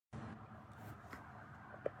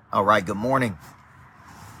All right, good morning.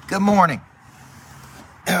 Good morning.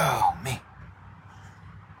 Oh, me.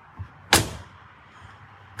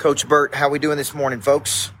 Coach Burt, how we doing this morning,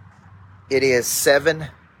 folks? It is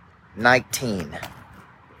 7:19.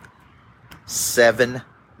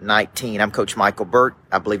 7:19. I'm Coach Michael Burt.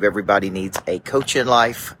 I believe everybody needs a coach in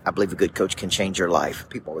life. I believe a good coach can change your life.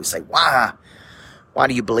 People always say, why? Why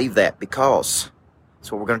do you believe that? Because.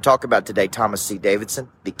 That's what we're going to talk about today, Thomas C. Davidson.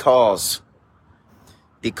 Because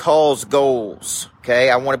goals,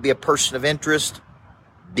 okay? I want to be a person of interest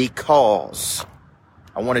because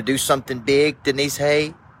I want to do something big, Denise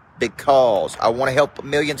Hay, because I want to help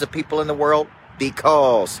millions of people in the world,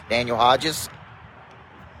 because Daniel Hodges,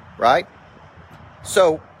 right?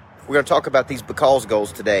 So we're going to talk about these because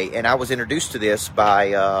goals today, and I was introduced to this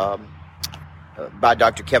by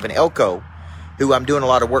Dr. Kevin Elko, who I'm doing a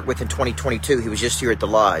lot of work with in 2022. He was just here at the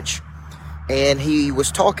lodge. And he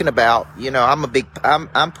was talking about,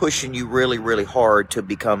 I'm pushing you really, really hard to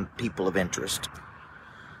become people of interest.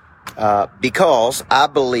 Because I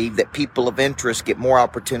believe that people of interest get more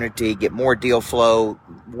opportunity, get more deal flow.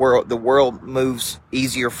 The world moves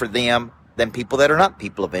easier for them than people that are not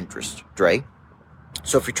people of interest, Dre.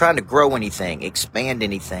 So if you're trying to grow anything, expand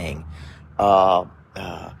anything,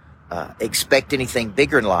 expect anything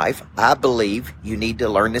bigger in life, I believe you need to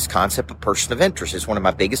learn this concept of person of interest. It's one of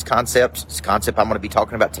my biggest concepts. It's a concept I'm going to be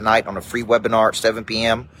talking about tonight on a free webinar at 7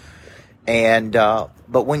 p.m. And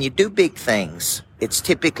but when you do big things, it's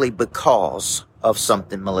typically because of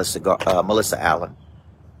something, Melissa Allen.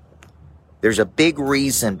 There's a big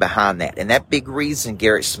reason behind that. And that big reason,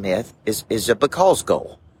 Garrett Smith, is a because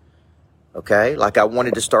goal. Okay, like I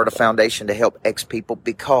wanted to start a foundation to help X people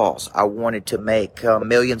because I wanted to make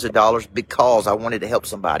millions of dollars because I wanted to help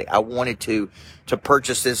somebody. I wanted to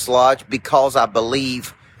purchase this lodge because I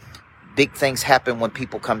believe big things happen when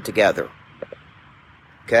people come together.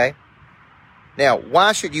 Okay, now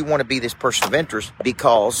why should you want to be this person of interest?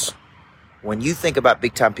 Because when you think about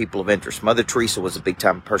big-time people of interest, Mother Teresa was a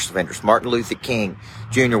big-time person of interest. Martin Luther King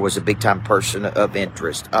Jr. was a big-time person of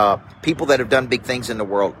interest. People that have done big things in the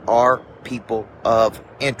world are people of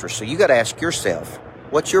interest. So you got to ask yourself,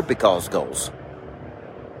 what's your because goals?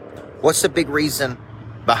 What's the big reason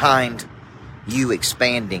behind you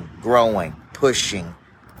expanding, growing, pushing?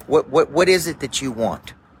 What is it that you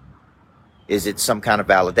want? Is it some kind of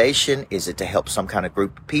validation? Is it to help some kind of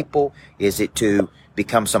group of people? Is it to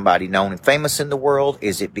become somebody known and famous in the world?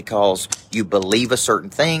 Is it because you believe a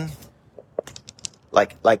certain thing?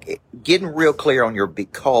 Like getting real clear on your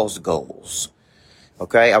because goals.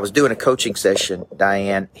 Okay, I was doing a coaching session,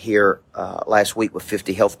 Diane, here last week with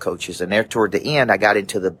 50 health coaches, and there toward the end, I got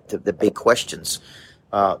into the big questions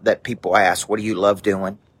that people ask. What do you love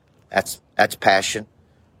doing? That's passion.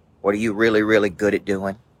 What are you really, really good at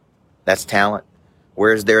doing? That's talent.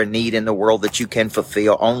 Where is there a need in the world that you can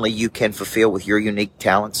fulfill? Only you can fulfill with your unique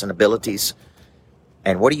talents and abilities.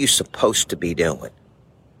 And what are you supposed to be doing?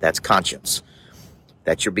 That's conscience.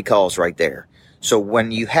 That's your because right there. So when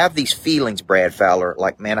you have these feelings, Brad Fowler,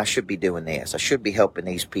 like, man, I should be doing this. I should be helping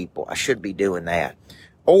these people. I should be doing that.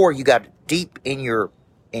 Or you got deep in your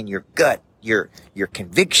gut, your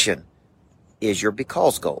conviction is your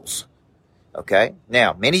because goals. Okay.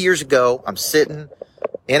 Now, many years ago, I'm sitting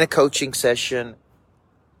in a coaching session.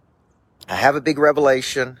 I have a big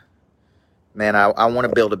revelation. Man, I want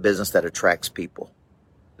to build a business that attracts people,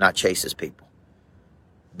 not chases people.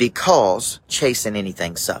 Because chasing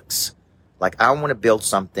anything sucks. Like, I want to build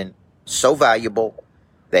something so valuable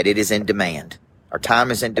that it is in demand. Our time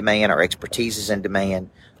is in demand. Our expertise is in demand.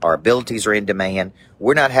 Our abilities are in demand.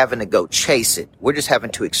 We're not having to go chase it. We're just having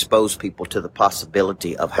to expose people to the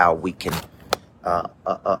possibility of how we can,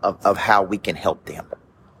 of how we can help them.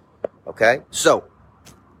 Okay? So,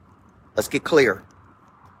 let's get clear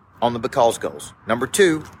on the because goals. Number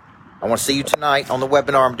 2, I want to see you tonight on the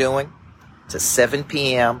webinar I'm doing. It's at 7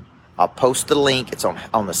 p.m. I'll post the link. It's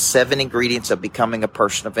on the 7 ingredients of becoming a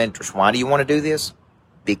person of interest. Why do you want to do this?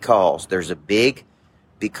 Because there's a big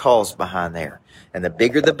because behind there. And the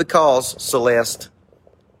bigger the because, Celeste,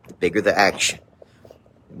 the bigger the action.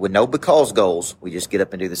 With no because goals, we just get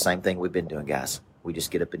up and do the same thing we've been doing, guys. We just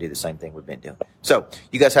get up and do the same thing we've been doing. So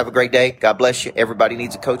you guys have a great day. God bless you. Everybody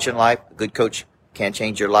needs a coach in life. A good coach can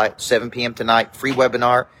change your life. 7 p.m. tonight, free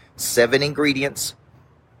webinar, 7 ingredients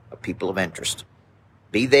of people of interest.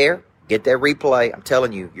 Be there. Get that replay. I'm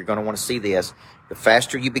telling you, you're going to want to see this. The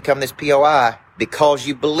faster you become this POI, because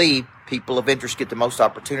you believe people of interest get the most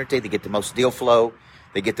opportunity, they get the most deal flow,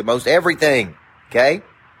 they get the most everything. Okay?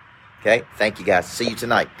 Okay? Thank you, guys. See you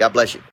tonight. God bless you.